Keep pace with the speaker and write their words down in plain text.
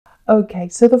Okay,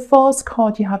 so the first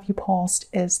card you have you passed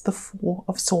is the Four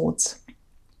of Swords.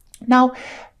 Now,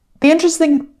 the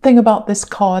interesting thing about this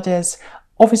card is,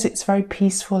 obviously it's very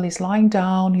peaceful. He's lying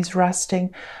down, he's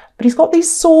resting, but he's got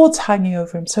these swords hanging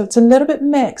over him. So it's a little bit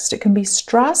mixed. It can be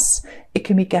stress, it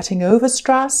can be getting over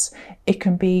stress, it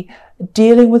can be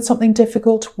dealing with something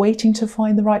difficult, waiting to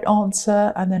find the right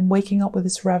answer, and then waking up with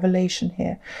this revelation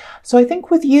here. So I think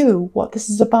with you, what this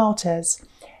is about is,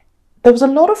 there was a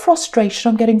lot of frustration.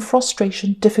 I'm getting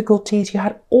frustration, difficulties. You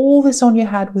had all this on your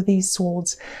head with these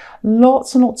swords,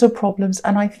 lots and lots of problems.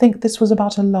 And I think this was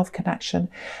about a love connection.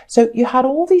 So you had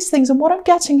all these things. And what I'm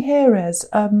getting here is,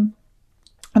 I'm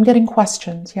getting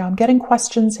questions. Yeah, I'm getting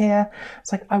questions here.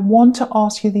 It's like, I want to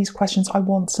ask you these questions. I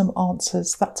want some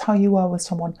answers. That's how you are with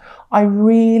someone. I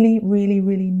really, really,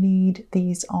 really need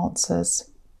these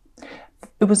answers.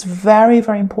 It was very,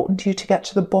 very important to you to get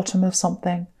to the bottom of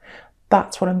something.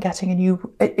 That's what I'm getting. And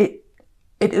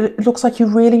it looks like you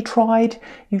really tried.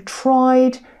 You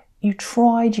tried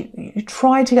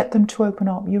to get them to open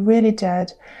up. You really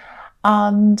did.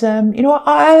 And, you know,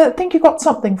 I think you got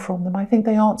something from them. I think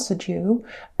they answered you.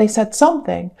 They said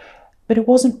something, but it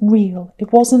wasn't real.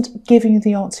 It wasn't giving you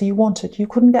the answer you wanted. You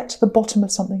couldn't get to the bottom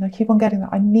of something. I keep on getting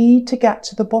that. I need to get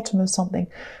to the bottom of something.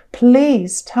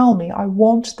 Please tell me. I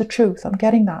want the truth. I'm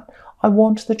getting that. I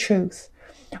want the truth.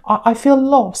 I feel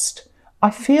lost. I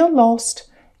feel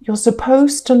lost. You're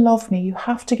supposed to love me. You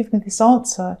have to give me this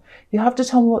answer. You have to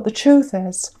tell me what the truth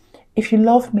is. If you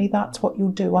love me, that's what you'll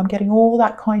do. I'm getting all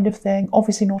that kind of thing.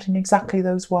 Obviously not in exactly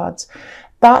those words.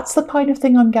 That's the kind of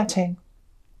thing I'm getting.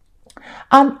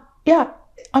 And yeah,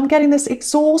 I'm getting this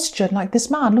exhaustion, like this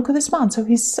man. Look at this man. So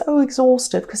he's so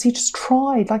exhausted because he just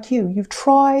tried, like you. You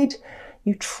tried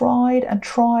and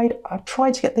tried. I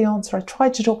tried to get the answer. I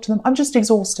tried to talk to them. I'm just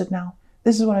exhausted now.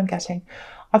 This is what I'm getting.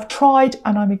 I've tried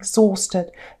and I'm exhausted.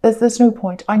 There's no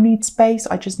point. I need space.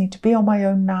 I just need to be on my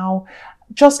own now,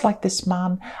 just like this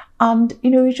man. And, you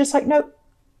know, you're just like, no,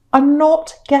 I'm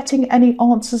not getting any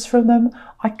answers from them.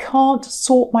 I can't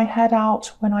sort my head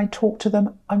out when I talk to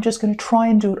them. I'm just going to try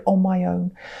and do it on my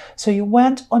own. So you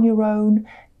went on your own.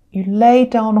 You lay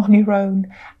down on your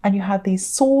own and you had these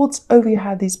swords over your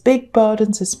head, these big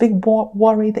burdens, this big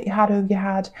worry that you had over your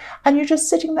head. And you're just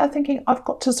sitting there thinking, I've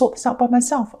got to sort this out by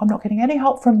myself. I'm not getting any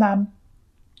help from them.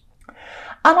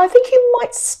 And I think you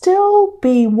might still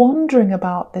be wondering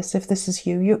about this if this is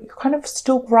you. You're kind of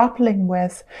still grappling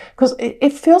with, because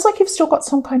it feels like you've still got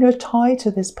some kind of tie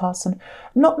to this person.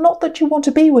 Not that you want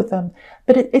to be with them,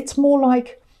 but it's more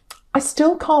like, I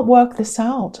still can't work this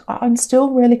out. I'm still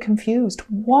really confused.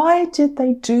 Why did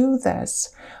they do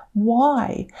this?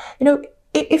 Why? You know,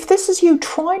 if this is you,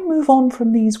 try and move on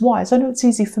from these whys. I know it's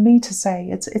easy for me to say.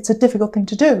 It's a difficult thing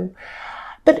to do.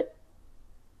 But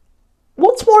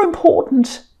what's more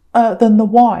important than the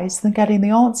whys, than getting the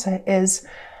answer, is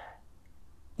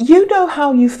you know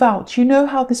how you felt. You know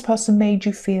how this person made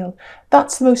you feel.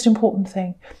 That's the most important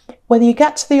thing. Whether you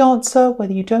get to the answer,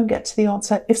 whether you don't get to the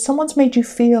answer, if someone's made you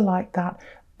feel like that,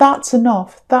 that's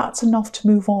enough. That's enough to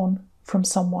move on from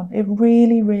someone. It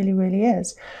really, really, really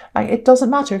is. Like, it doesn't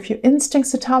matter if your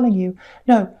instincts are telling you,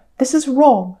 no, this is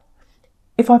wrong.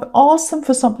 If I've asked them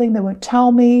for something, they won't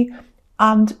tell me.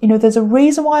 And, you know, there's a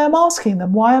reason why I'm asking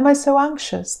them. Why am I so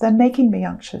anxious? They're making me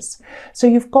anxious. So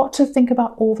you've got to think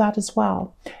about all that as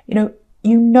well. You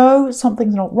know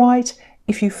something's not right.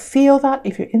 If you feel that,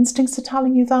 if your instincts are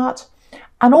telling you that,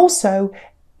 and also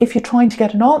if you're trying to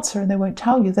get an answer and they won't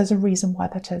tell you, there's a reason why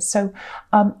that is. So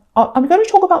I'm going to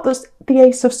talk about the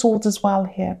Ace of Swords as well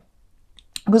here,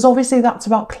 because obviously that's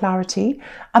about clarity,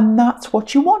 and that's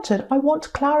what you wanted. I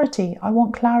want clarity. I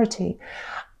want clarity.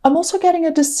 I'm also getting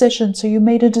a decision. So you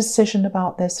made a decision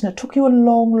about this, and it took you a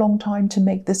long, long time to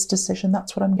make this decision.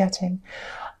 That's what I'm getting.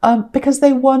 Because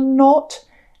they were not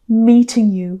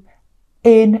meeting you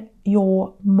in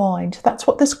your mind. That's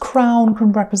what this crown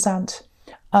can represent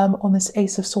on this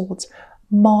Ace of Swords.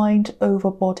 Mind over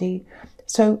body.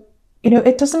 So, you know,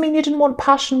 it doesn't mean you didn't want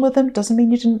passion with them, doesn't mean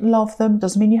you didn't love them,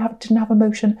 doesn't mean you didn't have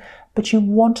emotion, but you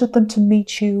wanted them to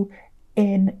meet you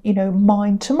in, you know,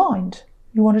 mind to mind.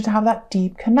 You wanted to have that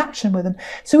deep connection with them.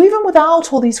 So even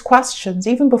without all these questions,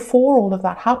 even before all of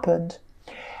that happened,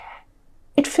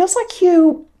 it feels like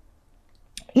you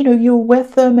were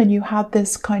with them and you had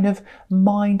this kind of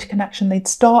mind connection. They'd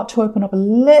start to open up a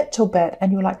little bit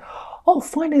and you're like, oh,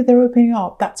 finally they're opening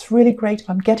up. That's really great.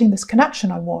 I'm getting this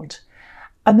connection I want.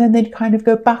 And then they'd kind of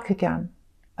go back again.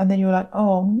 And then you're like,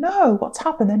 oh no, what's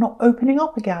happened? They're not opening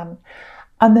up again.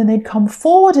 And then they'd come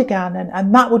forward again,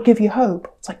 and that would give you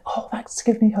hope. It's like, oh, that's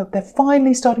giving me hope. They're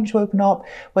finally starting to open up.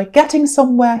 We're getting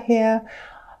somewhere here.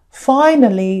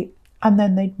 Finally, and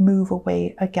then they'd move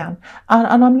away again.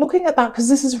 And I'm looking at that because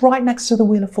this is right next to the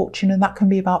Wheel of Fortune, and that can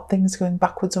be about things going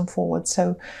backwards and forwards.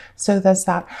 So there's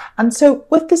that. And so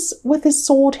with this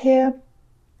sword here,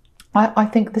 I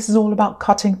think this is all about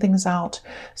cutting things out.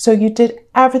 So you did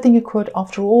everything you could.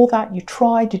 After all that, you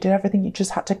tried, you did everything, you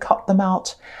just had to cut them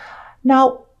out.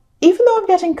 Now, even though I'm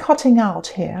getting cutting out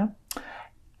here,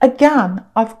 again,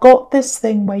 I've got this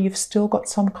thing where you've still got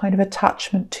some kind of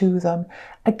attachment to them.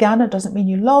 Again, it doesn't mean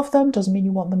you love them, doesn't mean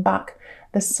you want them back.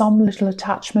 There's some little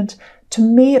attachment. To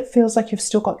me, it feels like you've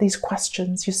still got these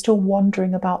questions. You're still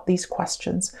wondering about these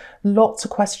questions. Lots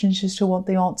of questions you still want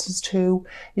the answers to.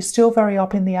 You're still very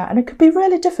up in the air. And it could be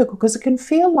really difficult because it can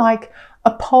feel like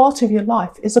a part of your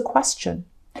life is a question.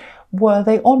 Were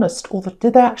they honest? Or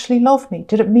did they actually love me?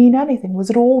 Did it mean anything? Was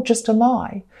it all just a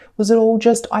lie? Was it all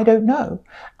just, I don't know?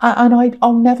 And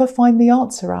I'll never find the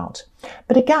answer out.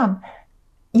 But again,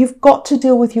 you've got to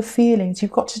deal with your feelings.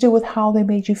 You've got to deal with how they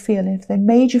made you feel. And if they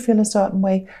made you feel a certain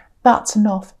way, that's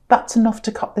enough. That's enough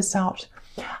to cut this out.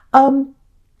 So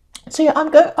yeah, I'm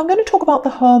going to talk about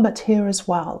the Hermit here as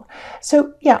well.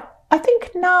 So yeah, I think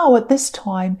now at this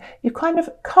time, you kind of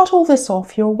cut all this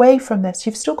off. You're away from this.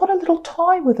 You've still got a little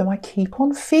tie with them. I keep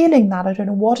on feeling that. I don't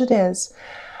know what it is.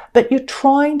 But you're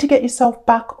trying to get yourself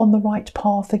back on the right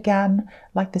path again,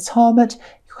 like this Hermit.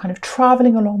 You're kind of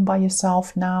traveling along by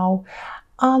yourself now.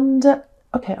 And,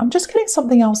 okay, I'm just getting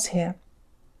something else here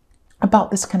about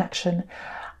this connection.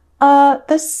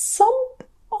 There's some,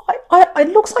 it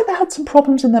looks like they had some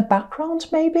problems in their background,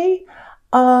 maybe.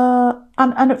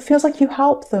 And it feels like you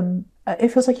help them. It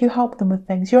feels like you help them with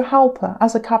things. You're a helper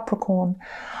as a Capricorn.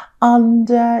 And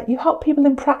you help people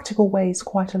in practical ways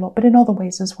quite a lot, but in other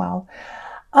ways as well.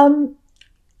 And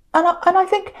I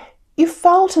think you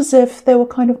felt as if they were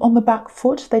kind of on the back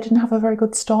foot. They didn't have a very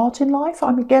good start in life.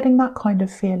 I'm getting that kind of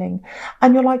feeling.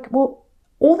 And you're like, well,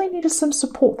 all they need is some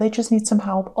support. They just need some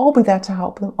help. I'll be there to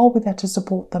help them. I'll be there to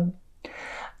support them.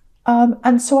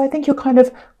 And so I think you're kind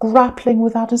of grappling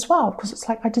with that as well, because it's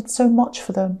like I did so much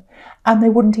for them and they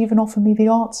wouldn't even offer me the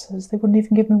answers. They wouldn't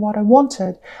even give me what I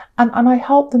wanted. And I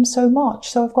helped them so much.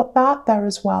 So I've got that there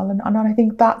as well. And I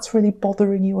think that's really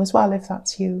bothering you as well, if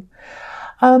that's you.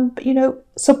 But, you know,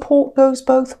 support goes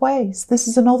both ways. This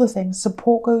is another thing.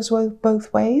 Support goes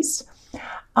both ways.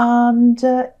 And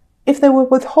if they were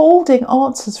withholding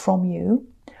answers from you,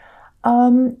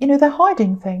 you know, they're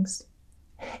hiding things.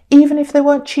 Even if they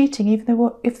weren't cheating,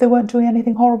 even if they weren't doing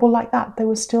anything horrible like that, they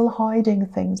were still hiding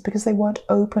things because they weren't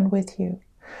open with you.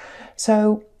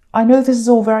 So I know this is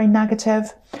all very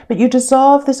negative, but you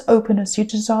deserve this openness. You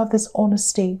deserve this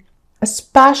honesty,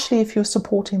 especially if you're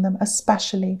supporting them,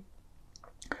 especially.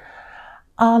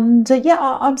 And yeah,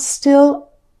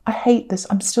 I hate this.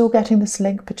 I'm still getting this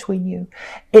link between you.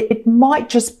 It might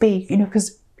just be, you know,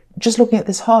 because just looking at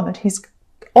this Hermit, he's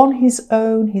on his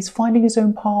own. He's finding his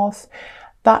own path.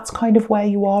 That's kind of where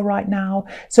you are right now.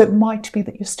 So it might be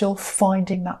that you're still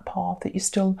finding that path, that you're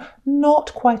still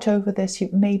not quite over this.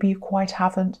 Maybe you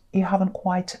haven't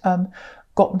quite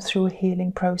gotten through a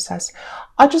healing process.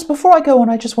 Before I go on,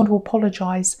 I just want to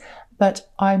apologize that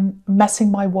I'm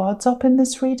messing my words up in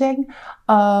this reading.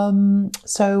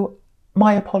 So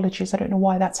my apologies. I don't know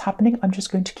why that's happening. I'm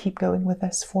just going to keep going with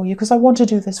this for you because I want to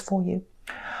do this for you.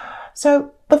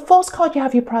 So the first card you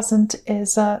have here present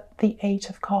is the Eight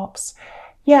of Cups.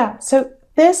 Yeah, so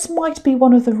this might be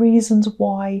one of the reasons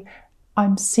why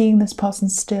I'm seeing this person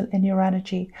still in your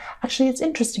energy. Actually, it's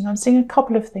interesting. I'm seeing a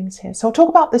couple of things here. So I'll talk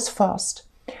about this first.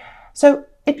 So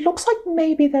it looks like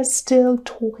maybe they're still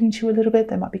talking to you a little bit.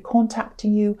 They might be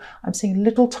contacting you. I'm seeing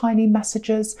little tiny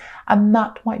messages, and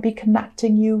that might be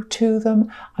connecting you to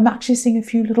them. I'm actually seeing a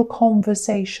few little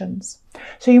conversations.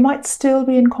 So you might still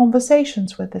be in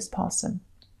conversations with this person.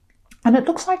 And it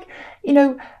looks like, you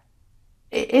know,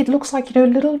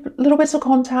 little bits of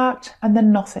contact and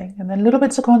then nothing, and then little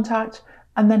bits of contact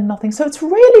and then nothing. So it's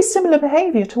really similar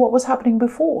behavior to what was happening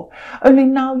before, only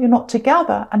now you're not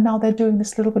together and now they're doing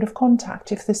this little bit of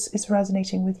contact, if this is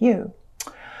resonating with you.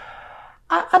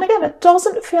 And again, it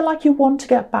doesn't feel like you want to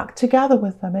get back together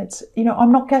with them. It's, you know,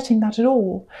 I'm not getting that at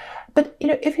all. But, you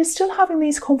know, if you're still having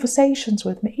these conversations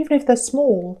with me, even if they're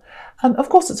small, of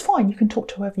course it's fine. You can talk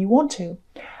to whoever you want to.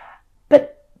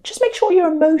 But just make sure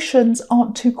your emotions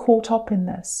aren't too caught up in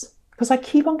this, because I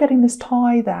keep on getting this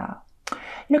tie there. You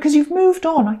know, because you've moved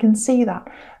on, I can see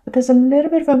that. But there's a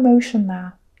little bit of emotion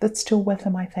there that's still with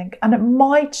them, I think. And it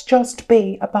might just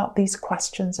be about these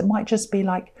questions. It might just be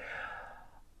like,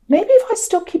 maybe if I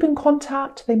still keep in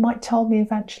contact, they might tell me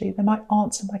eventually. They might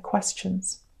answer my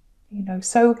questions. You know,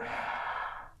 so,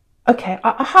 okay,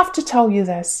 I have to tell you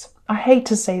this. I hate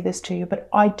to say this to you, but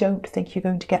I don't think you're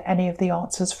going to get any of the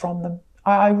answers from them.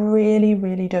 I really,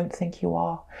 really don't think you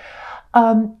are.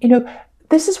 You know,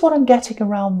 this is what I'm getting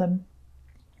around them.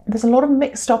 There's a lot of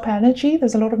mixed up energy.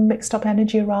 There's a lot of mixed up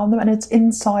energy around them, and it's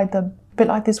inside them, a bit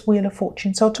like this Wheel of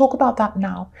Fortune. So I'll talk about that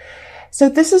now. So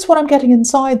this is what I'm getting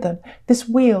inside them. This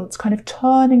wheel, it's kind of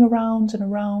turning around and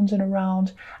around and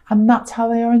around, and that's how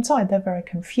they are inside. They're very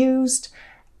confused.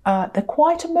 They're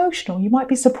quite emotional. You might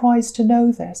be surprised to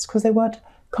know this because they weren't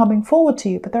coming forward to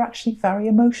you, but they're actually very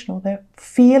emotional. They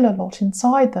feel a lot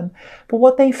inside them. But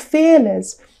what they feel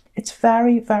is, it's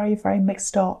very, very, very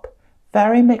mixed up.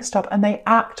 Very mixed up, and they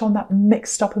act on that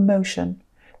mixed up emotion.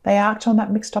 They act on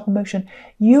that mixed up emotion.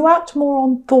 You act more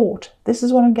on thought. This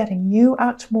is what I'm getting. You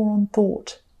act more on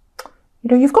thought. You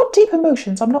know, you've got deep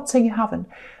emotions. I'm not saying you haven't,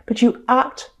 but you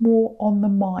act more on the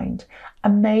mind,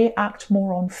 and they act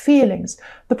more on feelings.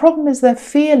 The problem is their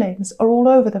feelings are all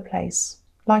over the place,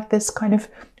 like this kind of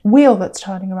wheel that's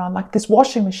turning around, like this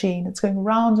washing machine. It's going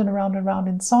round and around and around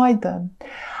inside them.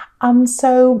 And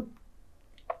so,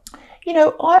 you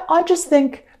know, I just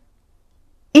think,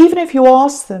 even if you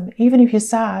ask them, even if you're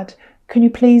sad, can you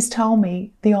please tell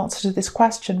me the answer to this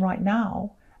question right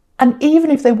now? And even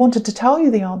if they wanted to tell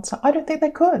you the answer, I don't think they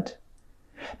could.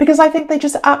 Because I think they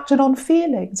just acted on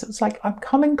feelings. It was like, I'm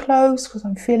coming close because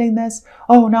I'm feeling this.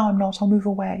 Oh, no, I'm not. I'll move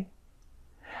away.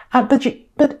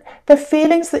 But they're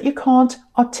feelings that you can't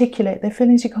articulate. They're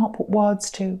feelings you can't put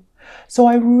words to. So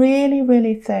I really,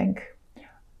 really think,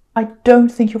 I don't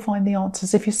think you'll find the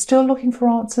answers. If you're still looking for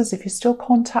answers, if you're still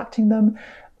contacting them,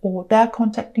 or they're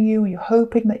contacting you, or you're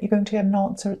hoping that you're going to get an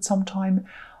answer at some time,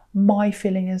 my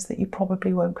feeling is that you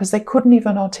probably won't, because they couldn't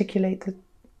even articulate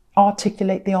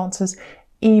the answers,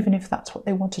 even if that's what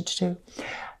they wanted to do.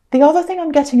 The other thing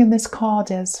I'm getting in this card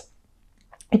is,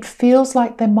 it feels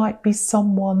like there might be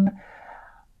someone,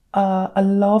 a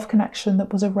love connection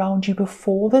that was around you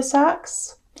before this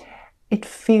ex. It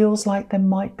feels like there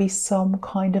might be some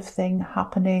kind of thing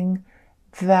happening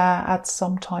there at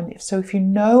some time. So if you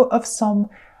know of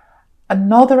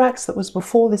another ex that was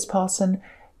before this person,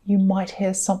 you might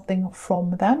hear something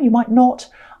from them. You might not.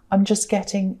 I'm just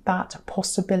getting that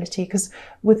possibility, because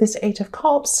with this Eight of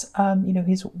Cups, you know,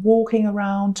 he's walking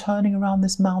around, turning around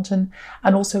this mountain,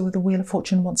 and also with the Wheel of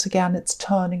Fortune, once again, it's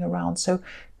turning around. So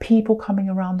people coming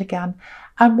around again.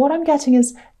 And what I'm getting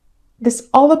is, this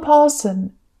other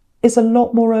person is a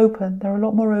lot more open. They're a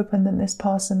lot more open than this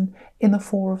person in the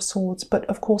Four of Swords. But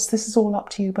of course, this is all up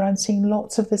to you. But I'm seeing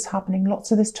lots of this happening,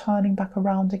 lots of this turning back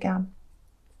around again.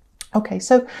 Okay,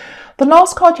 so the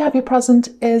last card you have your present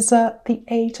is the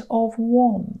Eight of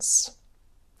Wands.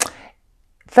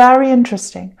 Very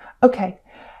interesting. Okay,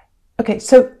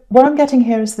 so what I'm getting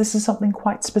here is, this is something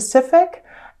quite specific.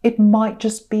 It might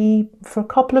just be for a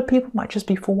couple of people, might just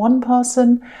be for one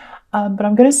person. But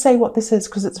I'm going to say what this is,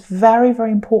 because it's very,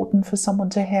 very important for someone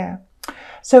to hear.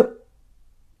 So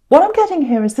what I'm getting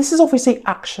here is, this is obviously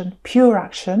action, pure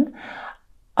action.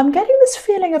 I'm getting this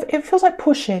feeling of, it feels like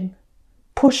pushing.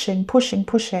 Yeah,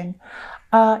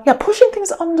 pushing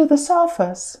things under the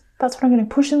surface. That's what I'm getting,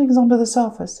 pushing things under the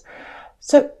surface.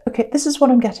 So, okay, this is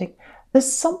what I'm getting.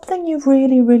 There's something you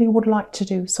really, really would like to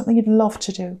do, something you'd love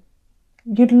to do.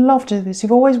 You'd love to do this.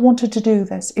 You've always wanted to do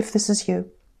this, if this is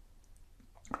you.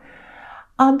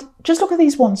 And just look at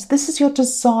these ones. This is your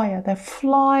desire. They're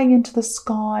flying into the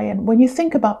sky. And when you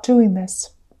think about doing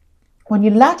this, when you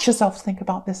let yourself think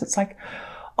about this, it's like,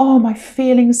 oh, my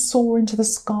feelings soar into the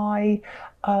sky.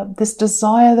 This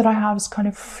desire that I have is kind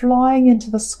of flying into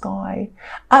the sky.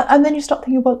 And then you start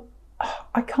thinking, well,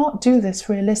 I can't do this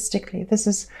realistically.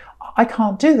 I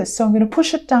can't do this. So I'm going to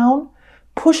push it down,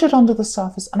 push it under the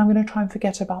surface, and I'm going to try and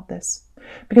forget about this.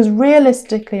 Because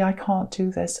realistically, I can't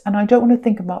do this, and I don't want to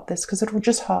think about this because it will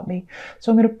just hurt me.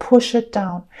 So I'm going to push it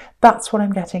down. That's what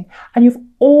I'm getting. And you've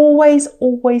always,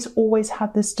 always, always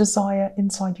had this desire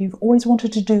inside you. You've always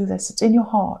wanted to do this. It's in your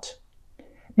heart.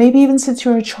 Maybe even since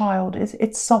you're a child,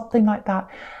 it's something like that.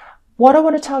 What I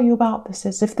want to tell you about this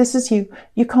is, if this is you,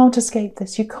 you can't escape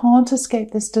this. You can't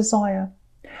escape this desire.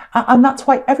 And that's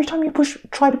why every time you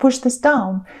try to push this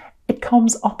down, it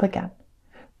comes up again.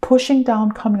 Pushing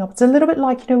down, coming up. It's a little bit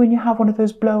like, you know, when you have one of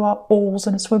those blow up balls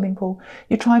in a swimming pool,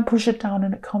 you try and push it down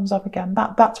and it comes up again.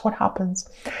 That's what happens.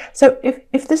 So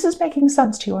if this is making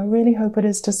sense to you, I really hope it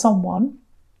is to someone,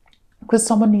 because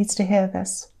someone needs to hear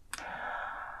this.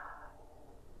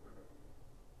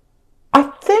 I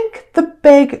think the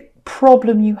big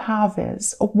problem you have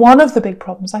is, or one of the big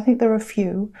problems, I think there are a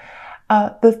few,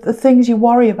 the things you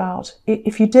worry about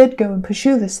if you did go and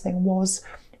pursue this thing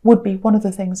would be, one of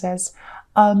the things is,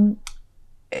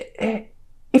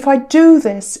 if I do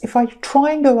this, if I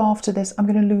try and go after this, I'm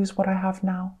going to lose what I have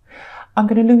now. I'm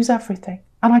going to lose everything.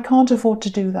 And I can't afford to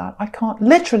do that. I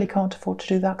literally can't afford to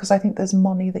do that, because I think there's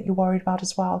money that you're worried about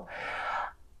as well.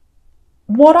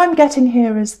 What I'm getting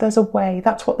here is there's a way.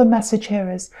 That's what the message here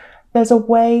is. There's a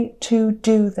way to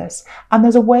do this. And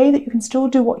there's a way that you can still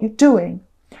do what you're doing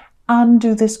and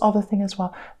do this other thing as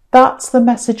well. That's the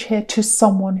message here to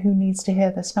someone who needs to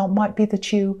hear this. Now, it might be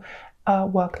that you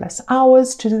work less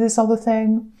hours to do this other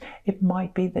thing. It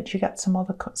might be that you get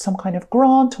some kind of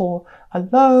grant or a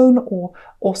loan,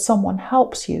 or someone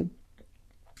helps you.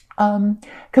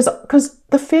 Because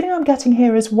the feeling I'm getting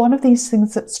here is one of these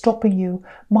things that's stopping you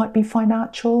might be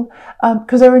financial,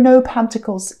 because there are no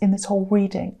pentacles in this whole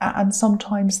reading, and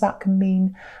sometimes that can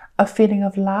mean a feeling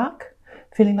of lack,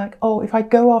 feeling like, oh, if I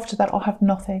go after that, I'll have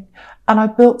nothing. And I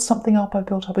built something up, I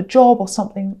built up a job or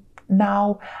something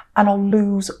now, and I'll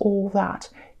lose all that.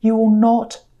 You will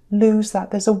not lose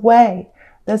that. There's a way.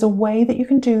 There's a way that you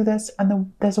can do this,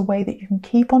 and there's a way that you can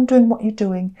keep on doing what you're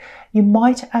doing. You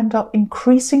might end up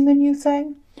increasing the new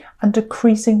thing and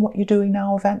decreasing what you're doing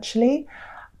now eventually,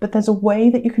 but there's a way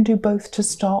that you can do both to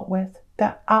start with.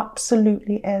 There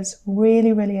absolutely is,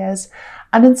 really, really is.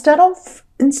 And instead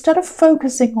of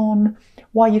focusing on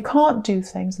why you can't do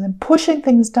things and then pushing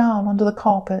things down under the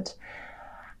carpet,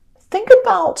 think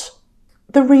about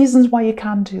the reasons why you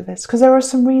can do this, because there are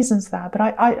some reasons there. But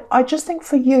I just think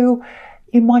for you,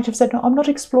 you might have said, no, I'm not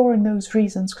exploring those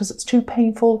reasons because it's too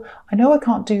painful. I know I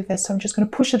can't do this, so I'm just going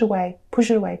to push it away,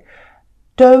 push it away.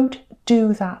 Don't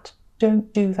do that.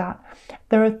 Don't do that.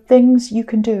 There are things you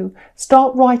can do.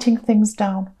 Start writing things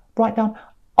down. Write down,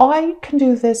 I can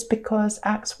do this because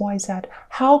X, Y, Z.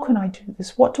 How can I do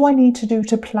this? What do I need to do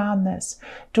to plan this?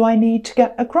 Do I need to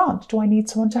get a grant? Do I need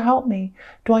someone to help me?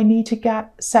 Do I need to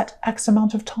set X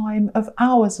amount of time of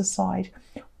hours aside?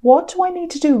 What do I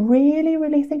need to do? Really,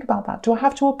 really think about that. Do I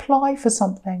have to apply for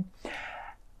something?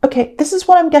 Okay, this is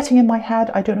what I'm getting in my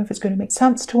head. I don't know if it's going to make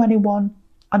sense to anyone.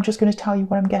 I'm just going to tell you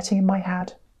what I'm getting in my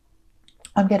head.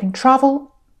 I'm getting traveling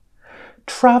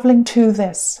to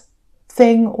this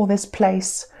thing or this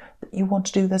place that you want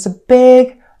to do. There's a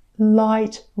big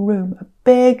light room, a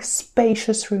big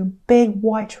spacious room, big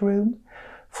white room,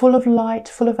 full of light,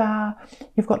 full of air.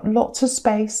 You've got lots of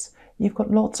space. You've got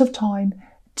lots of time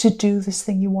to do this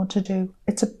thing you want to do.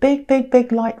 It's a big, big,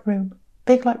 big light room,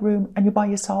 and you're by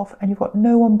yourself and you've got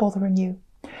no one bothering you.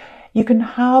 You can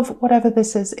have whatever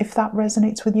this is, if that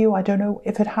resonates with you. I don't know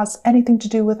if it has anything to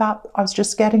do with that. I was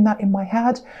just getting that in my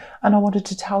head and I wanted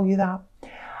to tell you that.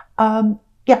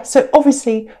 Yeah, so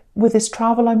obviously with this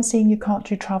travel I'm seeing, you can't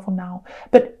do travel now,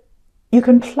 but you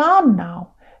can plan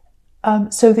now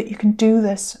so that you can do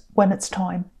this when it's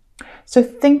time. So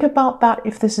think about that.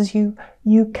 If this is you,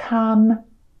 you can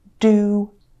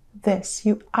do this.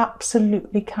 You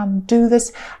absolutely can do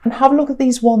this. And have a look at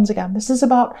these wands again. This is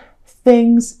about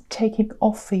things taking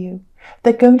off for you.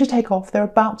 They're going to take off. They're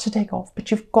about to take off, but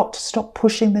you've got to stop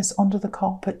pushing this under the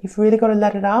carpet. You've really got to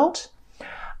let it out.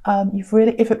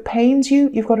 If it pains you,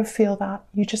 you've got to feel that.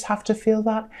 You just have to feel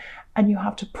that, and you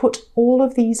have to put all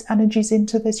of these energies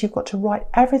into this. You've got to write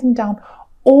everything down,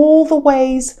 all the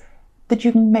ways that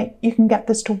you can get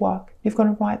this to work. You've got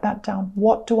to write that down.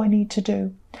 What do I need to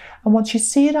do? And once you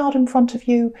see it out in front of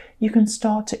you, you can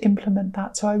start to implement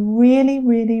that. So I really,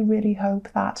 really, really hope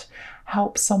that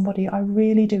helps somebody. I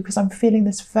really do, because I'm feeling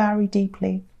this very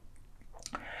deeply.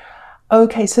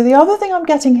 Okay, so the other thing I'm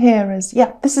getting here is,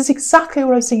 yeah, this is exactly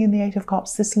what I was seeing in the Eight of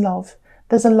Cups, this love.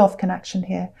 There's a love connection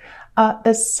here.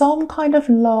 There's some kind of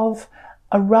love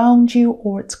around you,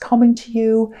 or it's coming to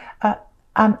you.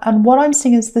 And what I'm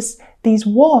seeing is these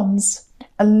wands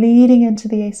are leading into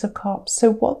the Ace of Cups.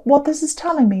 So what this is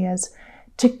telling me is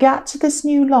to get to this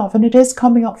new love, and it is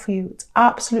coming up for you. It's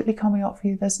absolutely coming up for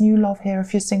you. There's new love here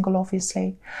if you're single,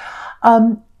 obviously.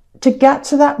 To get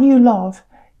to that new love,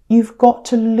 you've got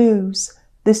to lose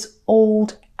this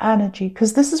old energy,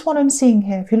 because this is what I'm seeing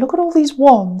here. If you look at all these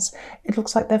wands, it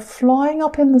looks like they're flying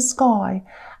up in the sky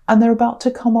and they're about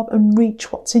to come up and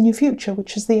reach what's in your future,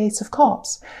 which is the Ace of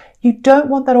Cups. You don't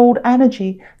want that old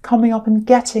energy coming up and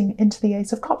getting into the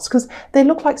Ace of Cups, because they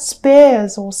look like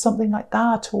spears or something like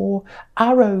that, or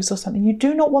arrows or something. You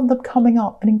do not want them coming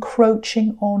up and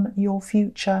encroaching on your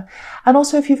future. And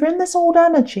also, if you're in this old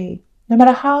energy, no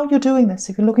matter how you're doing this,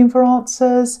 if you're looking for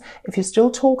answers, if you're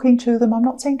still talking to them, I'm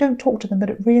not saying don't talk to them, but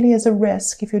it really is a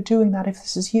risk if you're doing that, if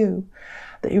this is you,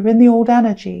 that you're in the old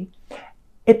energy.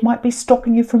 It might be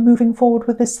stopping you from moving forward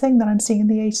with this thing that I'm seeing in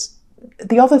the Ace,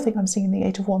 the other thing I'm seeing in the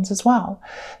Eight of Wands as well.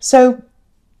 So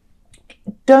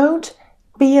don't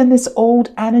be in this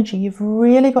old energy. You've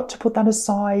really got to put that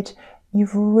aside.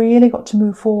 You've really got to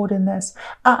move forward in this.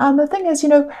 And the thing is, you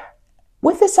know,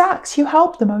 with this axe, you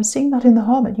help them. I was seeing that in the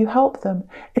Hermit. You help them.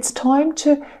 It's time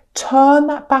to turn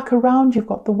that back around. You've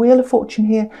got the Wheel of Fortune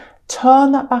here.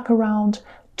 Turn that back around.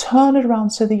 Turn it around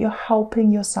so that you're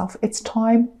helping yourself. It's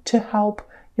time to help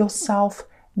yourself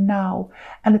now.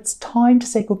 And it's time to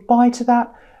say goodbye to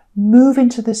that. Move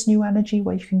into this new energy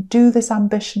where you can do this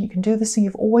ambition. You can do this thing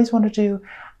you've always wanted to do.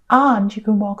 And you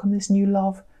can welcome this new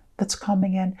love that's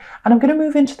coming in. And I'm going to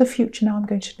move into the future now. I'm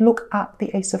going to look at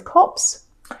the Ace of Cups.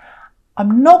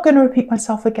 I'm not going to repeat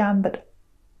myself again, but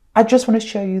I just want to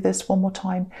show you this one more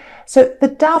time. So the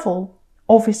Devil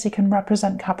obviously can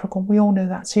represent Capricorn. We all know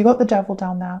that. So you've got the Devil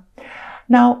down there.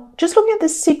 Now, just looking at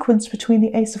this sequence between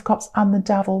the Ace of Cups and the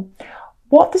Devil,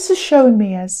 what this is showing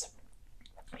me is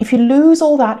if you lose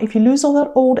all that,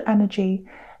 old energy,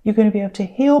 you're going to be able to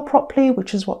heal properly,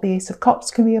 which is what the Ace of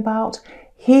Cups can be about,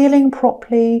 healing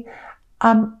properly.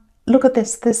 Look at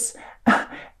this.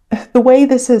 The way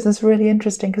this is really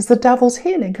interesting because the Devil's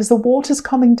healing, because the water's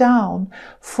coming down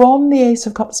from the Ace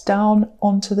of Cups down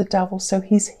onto the Devil. So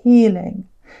he's healing.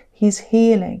 He's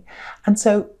healing. And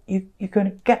so you're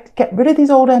going to get rid of these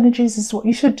old energies. This is what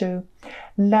you should do.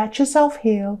 Let yourself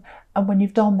heal. And when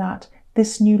you've done that,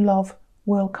 this new love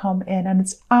will come in. And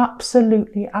it's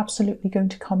absolutely, absolutely going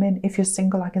to come in if you're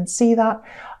single. I can see that.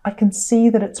 I can see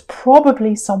that it's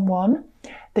probably someone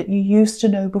that you used to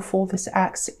know before this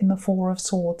axe in the Four of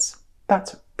Swords.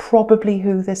 That's probably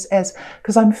who this is.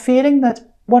 Because I'm feeling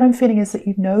that, what I'm feeling is that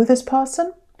you know this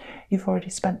person. You've already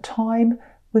spent time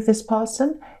with this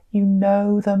person. You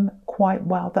know them quite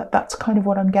well. That's kind of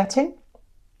what I'm getting.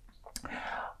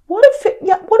 What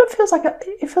it feels like,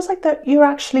 it feels like that you're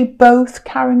actually both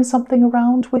carrying something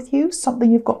around with you,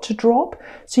 something you've got to drop.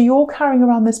 So you're carrying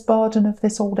around this burden of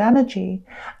this old energy.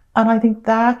 And I think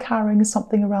they're carrying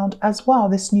something around as well,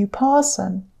 this new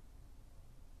person.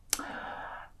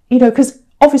 You know, because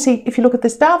obviously, if you look at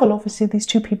this Devil, obviously these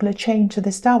two people are chained to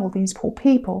this Devil, these poor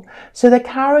people. So they're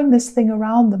carrying this thing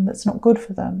around them that's not good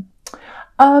for them.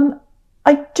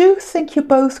 I do think you're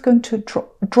both going to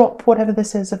drop whatever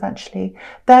this is eventually.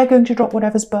 They're going to drop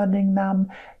whatever's burdening them.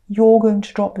 You're going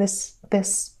to drop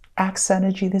this axe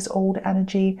energy, this old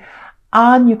energy.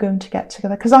 And you're going to get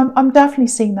together, because I'm definitely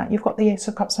seeing that. You've got the Ace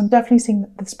of Cups. I'm definitely seeing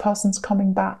that this person's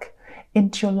coming back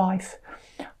into your life.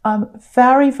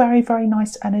 Very, very, very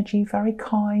nice energy, very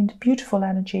kind, beautiful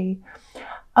energy.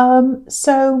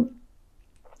 So,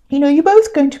 you know, you're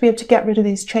both going to be able to get rid of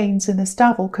these chains in this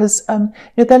Devil, because you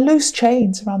know, they're loose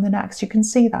chains around the necks. You can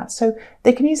see that. So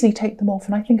they can easily take them off.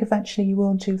 And I think eventually you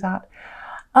will do that.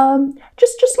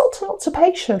 Just lots and lots of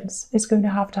patience is going to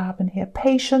happen here.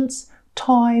 Patience,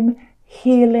 time,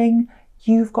 healing.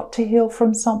 You've got to heal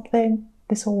from something,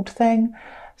 this old thing.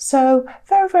 So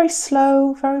very, very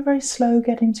slow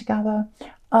getting together.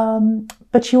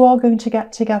 But you are going to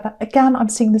get together. Again, I'm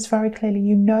seeing this very clearly.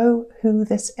 You know who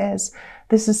this is.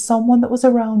 This is someone that was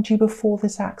around you before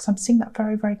this axe. I'm seeing that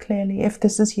very, very clearly. If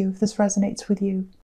this is you, if this resonates with you.